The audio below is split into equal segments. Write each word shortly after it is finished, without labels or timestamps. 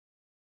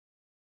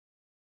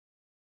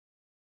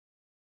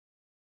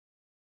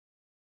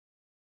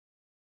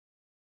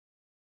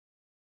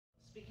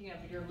Speaking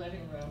of your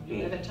living room,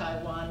 you live in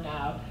Taiwan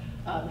now.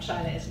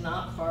 China is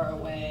not far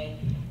away,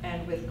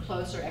 and with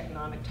closer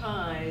economic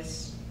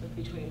ties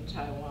between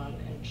Taiwan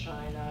and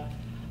China,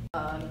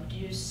 do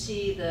you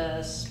see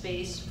the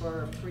space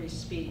for free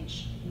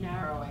speech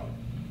narrowing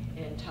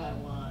in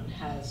Taiwan?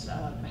 Has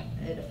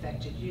it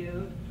affected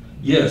you?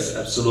 Yes,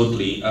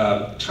 absolutely.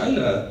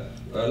 China,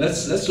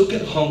 let's look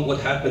at what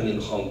happened in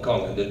Hong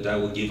Kong, and then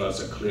that will give us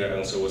a clear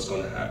answer what's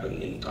going to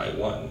happen in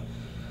Taiwan.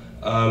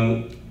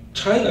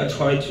 China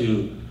tried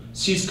to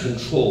seize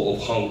control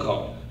of Hong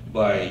Kong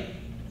by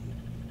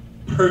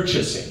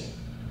purchasing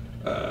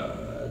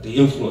the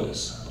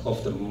influence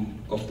of the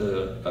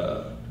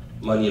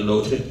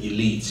money-loaded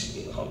elites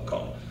in Hong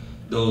Kong.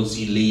 Those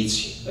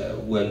elites,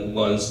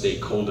 once they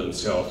call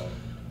themselves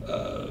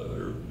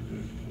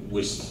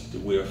with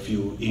a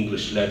few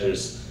English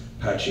letters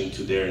patching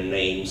to their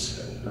names,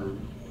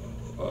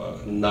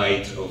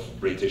 Knight of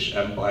British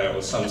Empire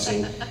or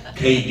something,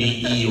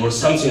 KDE or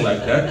something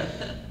like that.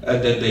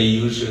 And then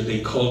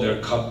they call their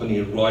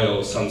company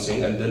Royal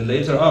something, and then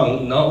later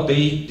on, now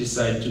they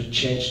decide to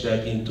change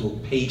that into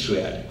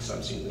patriotic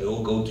something. They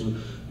all go to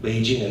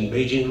Beijing, and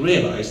Beijing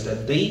realize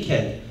that they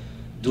can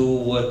do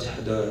what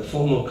the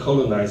former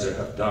colonizer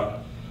have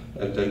done.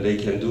 And then they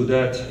can do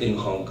that in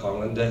Hong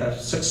Kong, and they have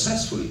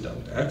successfully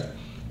done that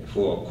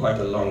for quite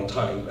a long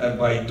time. And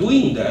by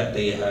doing that,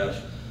 they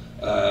have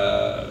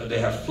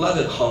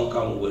flooded Hong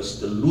Kong with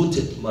the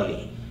looted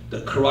money.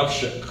 The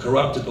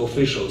corrupted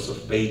officials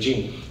of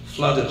Beijing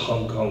flooded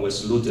Hong Kong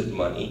with looted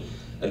money,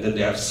 and then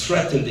they have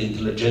threatened the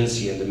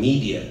intelligentsia and the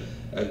media,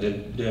 and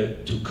then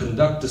to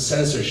conduct the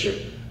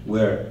censorship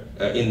where,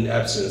 in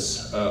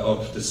absence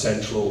of the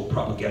central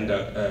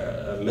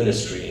propaganda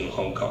ministry in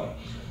Hong Kong.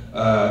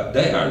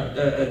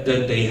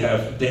 Then they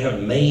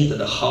have made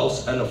the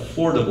house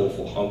unaffordable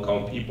for Hong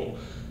Kong people.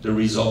 The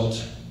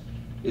result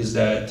is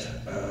that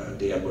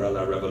the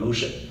umbrella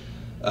revolution.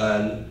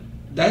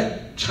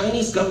 That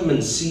Chinese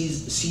government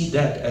see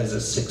that as a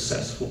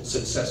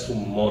successful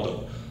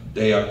model.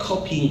 They are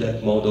copying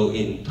that model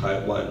in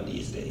Taiwan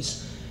these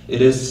days.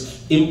 It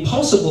is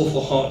impossible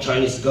for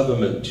Chinese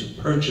government to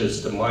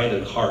purchase the mind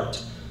and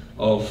heart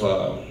of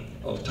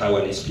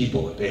Taiwanese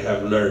people. They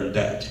have learned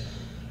that.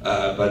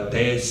 But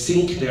they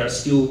think they are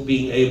still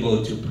being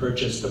able to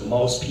purchase the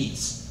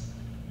mouthpiece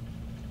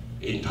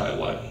in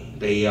Taiwan.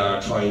 They are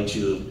trying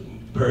to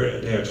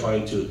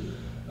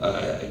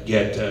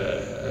get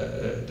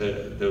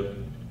the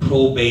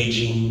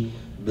pro-Beijing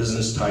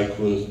business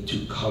tycoons to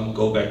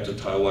go back to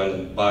Taiwan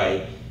and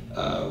buy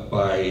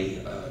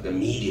the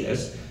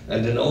medias.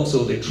 And then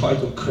also they try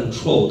to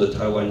control the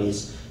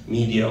Taiwanese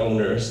media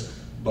owners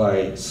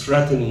by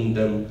threatening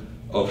them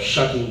of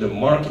shutting the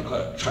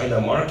market,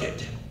 China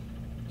market.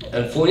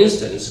 And for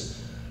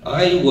instance,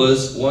 I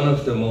was one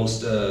of the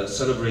most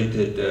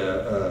celebrated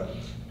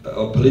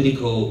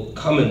political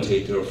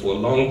commentator for a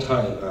long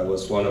time. I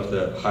was one of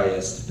the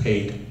highest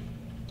paid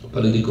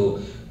political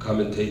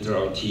commentator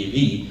on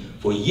TV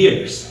for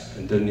years.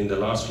 And then in the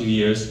last few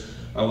years,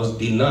 I was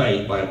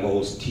denied by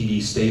most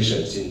TV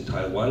stations in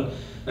Taiwan.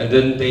 And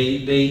then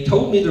they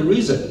told me the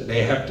reason.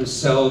 They have to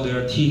sell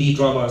their TV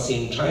dramas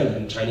in China,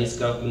 and Chinese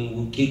government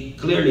would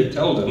clearly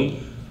tell them,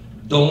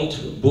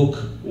 don't book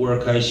Wu'er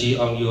Kaixi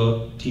on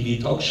your TV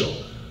talk show.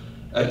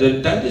 And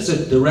then that is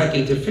a direct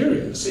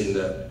interference in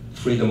the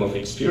freedom of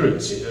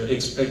express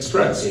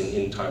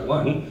in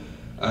Taiwan,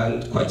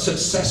 and quite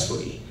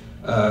successfully,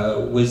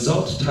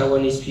 without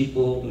Taiwanese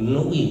people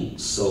knowing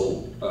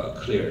so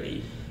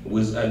clearly.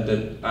 And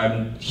then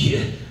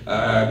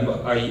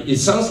it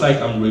sounds like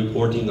I'm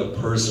reporting a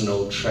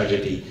personal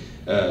tragedy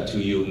to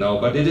you now,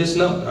 but it is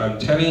not. I'm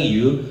telling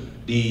you,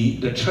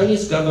 the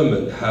Chinese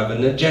government have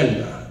an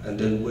agenda, and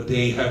then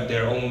they have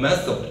their own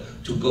method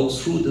to go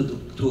through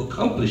to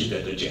accomplish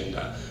that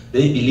agenda.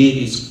 They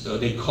believe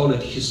they call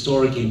it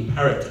historic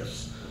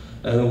imperatives.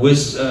 And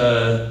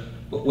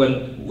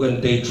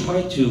when they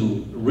try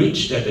to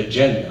reach that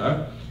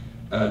agenda,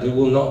 they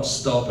will not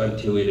stop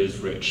until it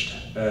is reached.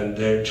 And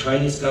the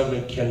Chinese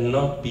government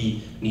cannot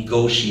be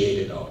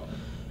negotiated out.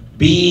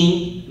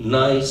 Being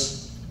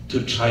nice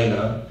to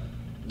China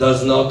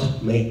does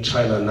not make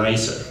China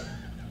nicer.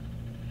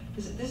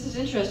 This is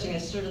interesting.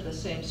 It's sort of the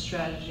same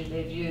strategy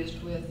they've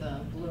used with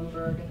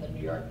Bloomberg and the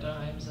New York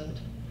Times and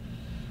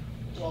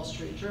Wall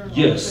Street Journal,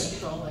 yes.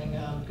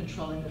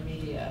 controlling the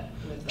media.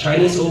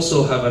 Chinese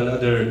also have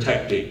another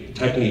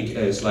technique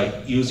is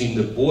like using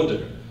the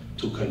border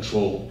to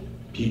control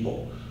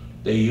people.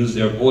 They use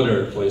their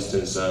border, for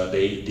instance,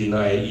 they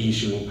deny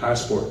issuing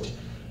passport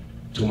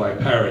to my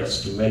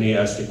parents, to many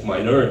ethnic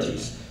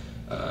minorities,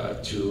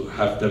 to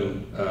have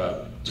them,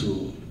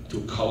 to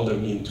call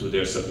them into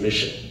their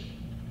submission.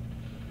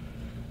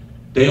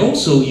 They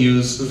also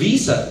use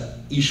visa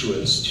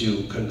issuance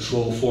to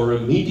control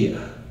foreign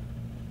media.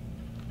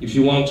 If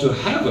you want to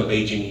have a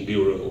Beijing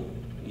bureau,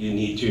 you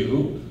need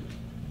to,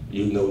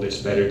 you know this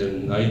better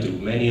than I do,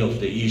 many of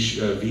the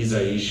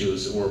visa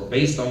issues were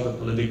based on the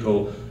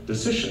political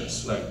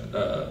decisions.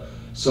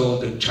 So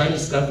the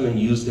Chinese government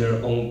used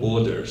their own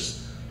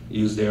borders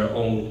use their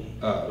own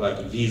like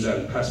visa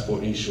and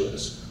passport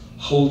issuance,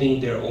 holding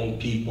their own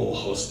people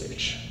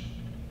hostage.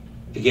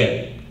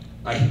 Again,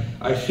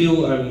 I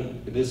feel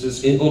this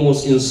is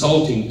almost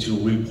insulting to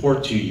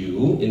report to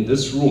you in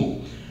this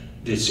room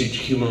the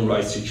human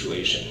rights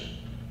situation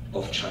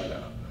of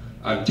China.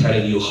 I'm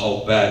telling you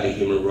how bad the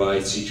human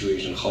rights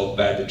situation, how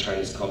bad the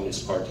Chinese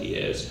Communist Party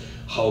is,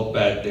 how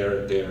bad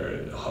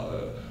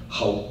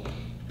how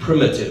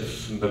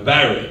primitive,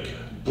 barbaric,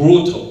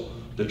 brutal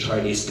the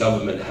Chinese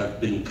government have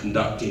been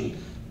conducting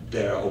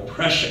their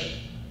oppression.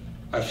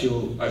 I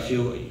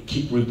feel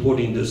keep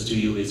reporting this to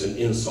you is an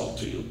insult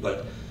to you,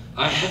 but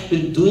I have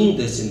been doing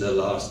this in the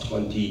last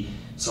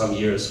 20-some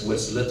years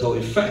with little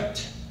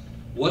effect.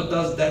 What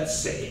does that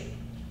say?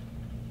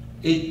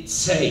 It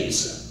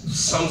says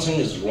something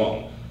is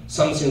wrong.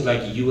 Something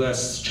like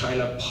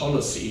US-China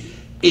policy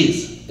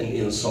is an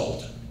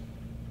insult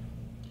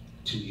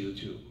to you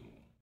too.